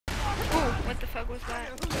What the fuck was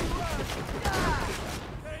that?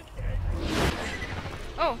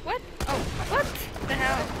 Oh, what? Oh, what the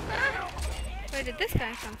hell? Where did this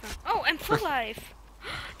guy come from? Oh, I'm full life.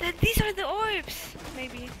 These are the orbs,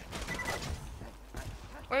 maybe.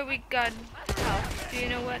 Or we got health. Do you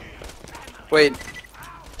know what? Wait.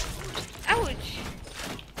 Ouch.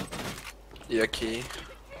 Yucky.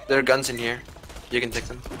 There are guns in here. You can take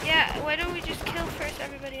them. Yeah, why don't we just kill first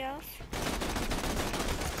everybody else?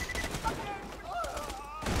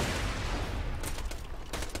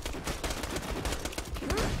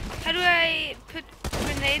 How do I put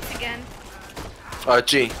grenades again?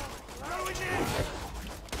 G.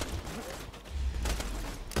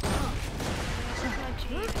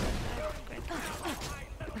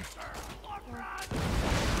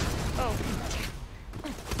 Oh.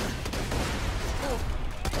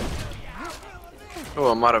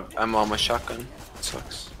 Oh, I'm out of ammo on my shotgun. It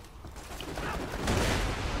sucks.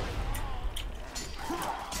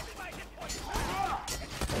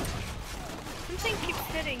 Something keeps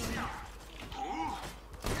hitting me.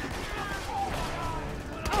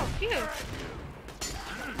 Oh, phew.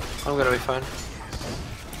 I'm gonna be fine.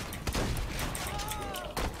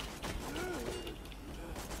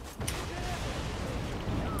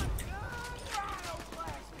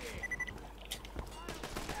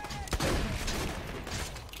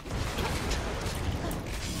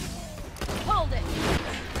 Hold it.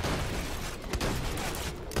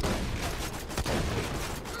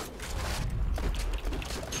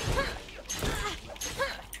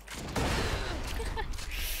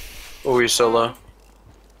 Oh, you're so low.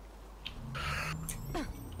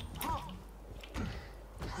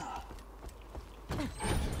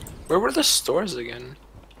 Where were the stores again?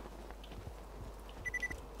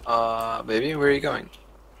 Baby, where are you going?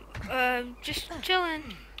 Just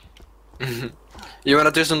chilling. You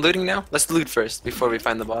wanna do some looting now? Let's loot first before we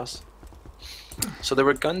find the boss. So there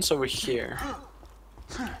were guns over here.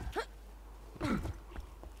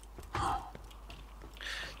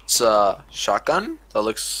 It's a shotgun that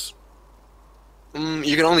looks.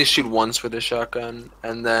 You can only shoot once with a shotgun,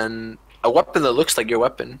 and then a weapon that looks like your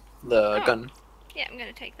weapon, the gun. Yeah, I'm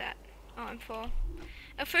gonna take that. Oh, I'm full.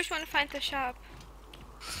 I first want to find the shop.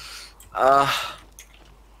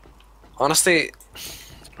 Honestly,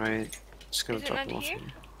 right. Just gonna Is it drop not them off here? here.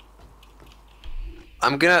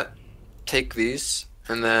 I'm gonna take these,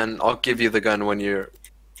 and then I'll give you the gun when you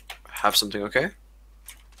have something, okay?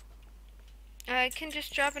 I can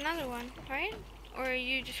just drop another one, right? Or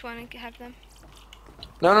you just want to have them?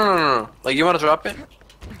 No. Like, you wanna drop it?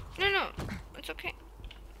 No, it's okay.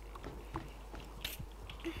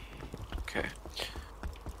 Okay.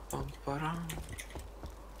 Bum-ba-dum.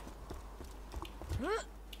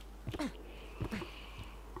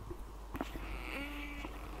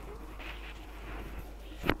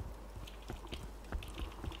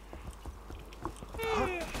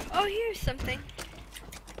 Oh, here's something.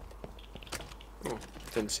 Oh,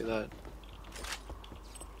 didn't see that.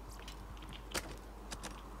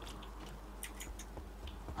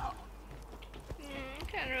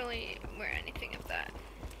 Can't really wear anything of that.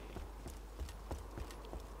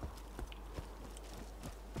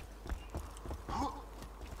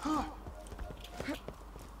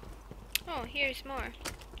 Oh, here's more.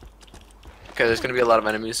 Okay, there's gonna be a lot of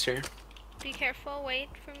enemies here. Be careful, wait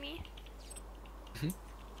for me. Mhm.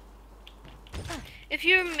 If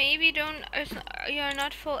you maybe you're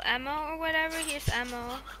not full ammo or whatever, here's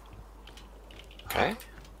ammo. Okay.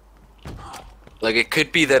 Like, it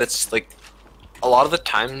could be that it's like a lot of the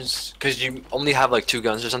times, because you only have like 2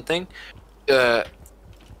 guns or something.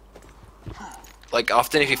 Like,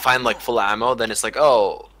 often if you find like full ammo, then it's like,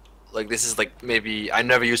 oh, like this is like, maybe I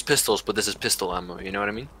never use pistols, but this is pistol ammo. You know what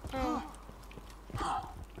I mean? Oh.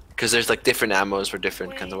 Because there's like different ammos for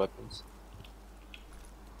different kinds of weapons.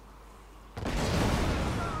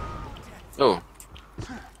 Oh.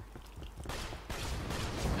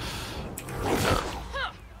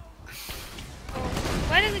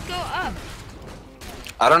 Why did it go up?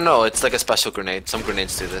 I don't know, it's like a special grenade. Some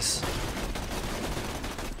grenades do this.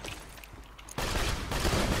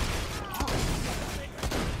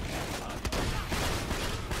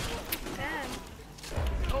 Damn.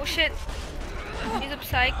 Oh shit. He's a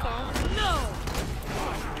psycho. No.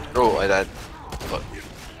 Oh, I died. Fuck.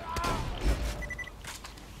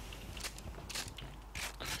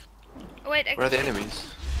 Oh, wait, Where are the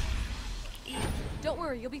enemies? Don't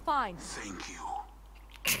worry, you'll be fine. Thank you.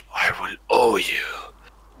 I will owe you.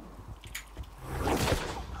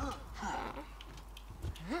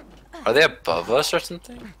 Are they above us or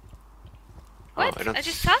something? What? Oh, I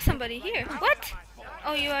just saw somebody here. What?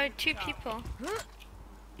 Oh, you are 2 people.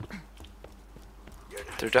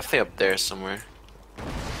 They're definitely up there somewhere.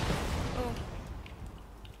 Oh.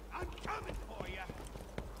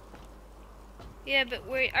 Yeah, but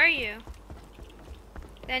where are you?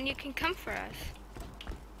 Then you can come for us.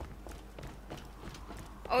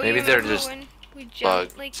 Oh, Maybe you they're remember just when we jumped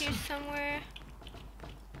bugged. like here somewhere?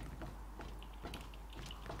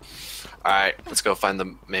 Alright, let's go find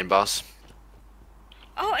the main boss.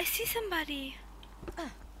 Oh, I see somebody.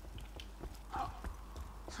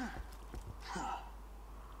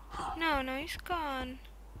 No, he's gone.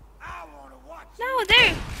 No,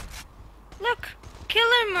 there. Look,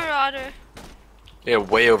 killer marauder. Yeah,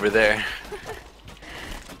 way over there.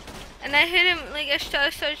 And I hit him, like I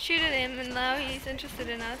started shooting him, and now he's interested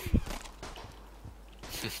in us.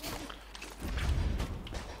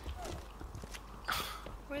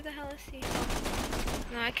 Where the hell is he?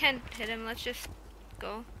 No, I can't hit him. Let's just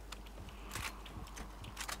go.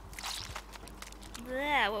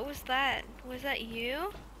 Bleh, what was that? Was that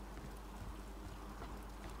you?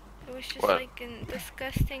 It was just What? like a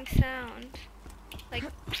disgusting sound. Like,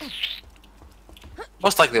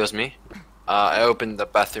 Most likely it was me. I opened the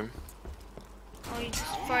bathroom. oh, you just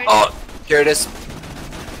farted. Oh, here it is.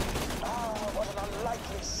 What an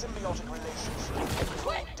unlikely symbiotic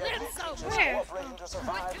relationship. Deadly creatures Where? cooperating to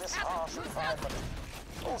survive this harsh environment.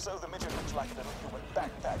 Also, the midget looks like a little human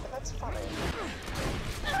backpack, and that's funny.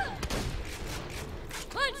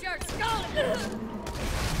 Punch your skull!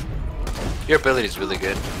 Your ability's really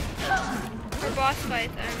good. For boss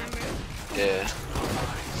fights, I remember. Yeah.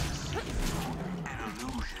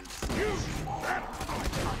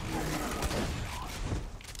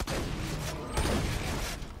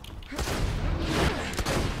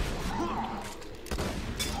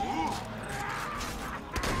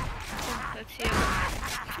 Oh, that's you.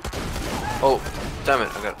 Oh, damn it,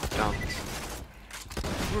 I got down.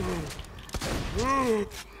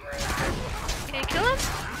 Can you kill him?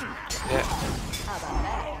 Yeah.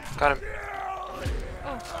 Got him.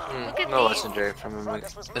 Oh, look at No these. legendary from him like,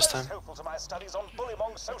 this time. Helpful to my studies on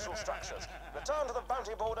Bullymong social structures. Return to the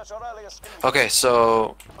bounty board at your earliest convenience. Okay,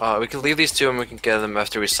 so we can leave these two and we can get them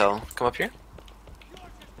after we sell. Come up here.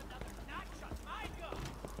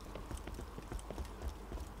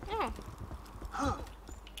 Oh.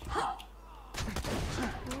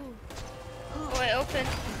 Oh, I opened.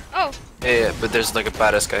 Oh, Yeah, but there's like a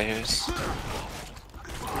badass guy here.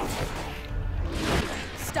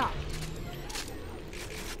 Stop.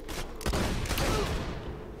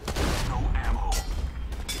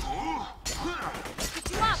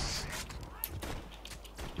 Get you up.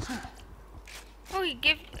 oh, he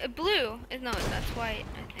gave a blue. No, that's white,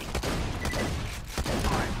 I think.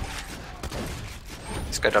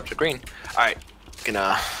 This guy dropped a green. Alright,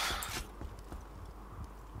 gonna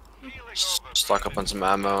stock up on some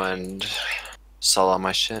ammo and sell all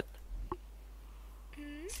my shit.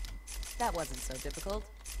 That wasn't so difficult.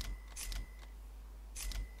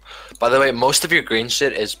 By the way, most of your green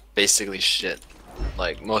shit is basically shit.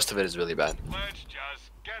 Like, most of it is really bad. Let's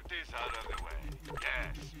just get this out of the way.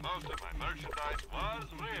 Yes, most of my merchandise was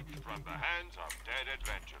ripped from the hands of dead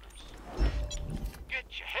adventurers. Get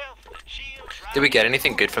your health and shields right. Did we get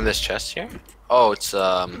anything good from this chest here? Oh, it's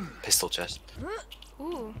pistol chest.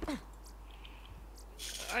 Ooh.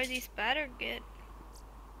 Are these bad or good?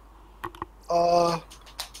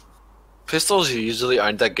 Pistols usually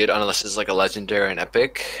aren't that good unless it's like a legendary and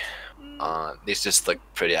epic. These just look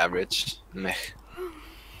pretty average. Meh.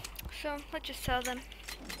 So, let's just sell them.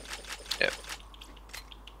 Yep.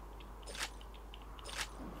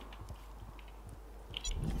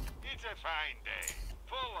 It's a fine day,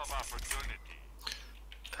 full of opportunity.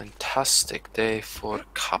 Fantastic day for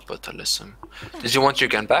capitalism. Did you want your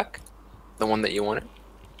gun back? The one that you wanted?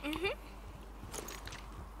 Mm-hmm.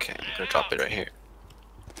 Okay, I'm gonna drop it right here.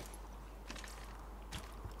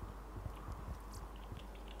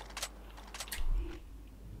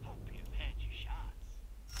 Hope you've had your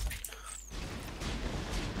shots.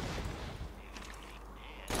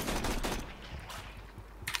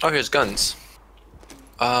 Oh, here's guns.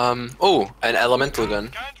 Oh, an elemental gun.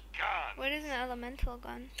 Gun. What is an elemental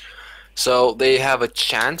gun? So they have a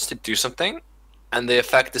chance to do something, and the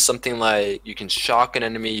effect is something like you can shock an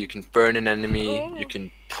enemy, you can burn an enemy, you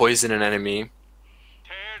can poison an enemy.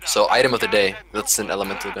 Tear So down item of the guns day, and that's an no more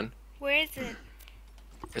elemental gun. Where is it?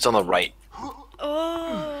 It's on the right.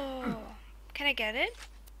 Oh. Can I get it?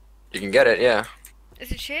 You can get it, yeah.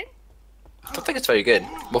 Is it shit? I don't think it's very good.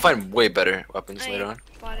 We'll find way better weapons later on.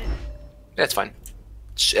 Bought it. Yeah, it's fine.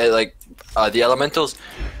 Like, the elementals,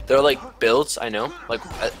 they're like builds, I know. Like,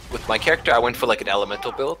 with my character, I went for like an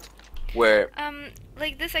elemental build, where,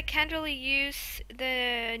 Like this, I can't really use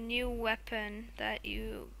the new weapon that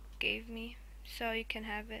you gave me. so you can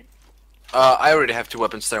have it. I already have 2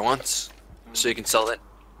 weapons there once, so you can sell it.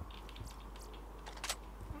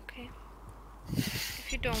 Okay.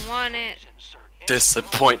 If you don't want it,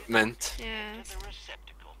 Disappointment. yeah. to the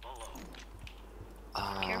receptacle below.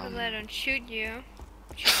 Careful that I don't shoot you.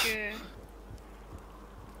 Shoot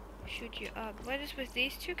you up. What is with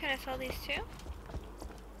these two? Can I sell these two?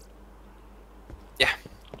 Yeah.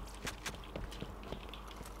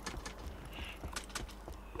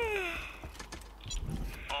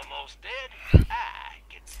 Almost dead? I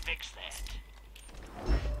can fix that.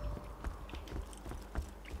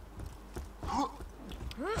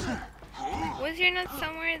 Was there not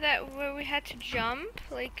somewhere that where we had to jump?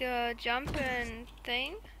 Like jump and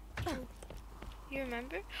thing? You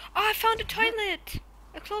remember? Oh, I found a toilet!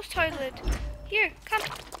 A closed toilet. Here, come.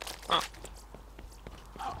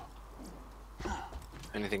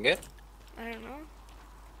 Anything good? I don't know.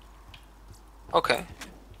 Okay.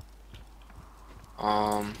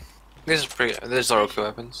 These are okay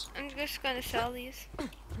weapons. I'm just gonna sell these.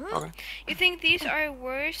 Okay. You think these are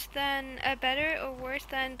worse than better or worse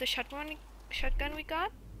than the shotgun we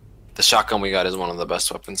got? The shotgun we got is one of the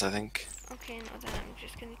best weapons, I think. Okay, no, then I'm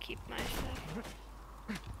just gonna keep my stuff.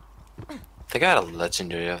 I think I had a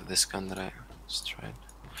legendary of this gun that I just tried.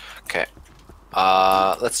 Okay.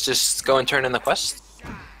 Let's just go and turn in the quest.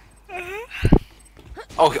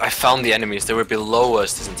 Oh, I found the enemies. They were below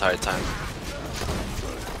us this entire time.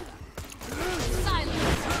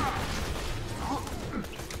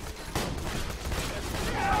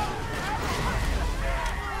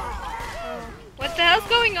 What the hell's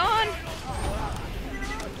going on?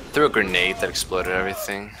 Threw a grenade that exploded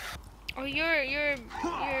everything. Oh, you're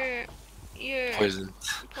Poisoned.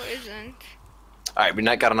 poisoned. Alright, we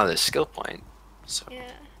not got another skill point. So.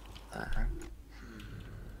 Yeah.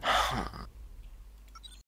 Huh.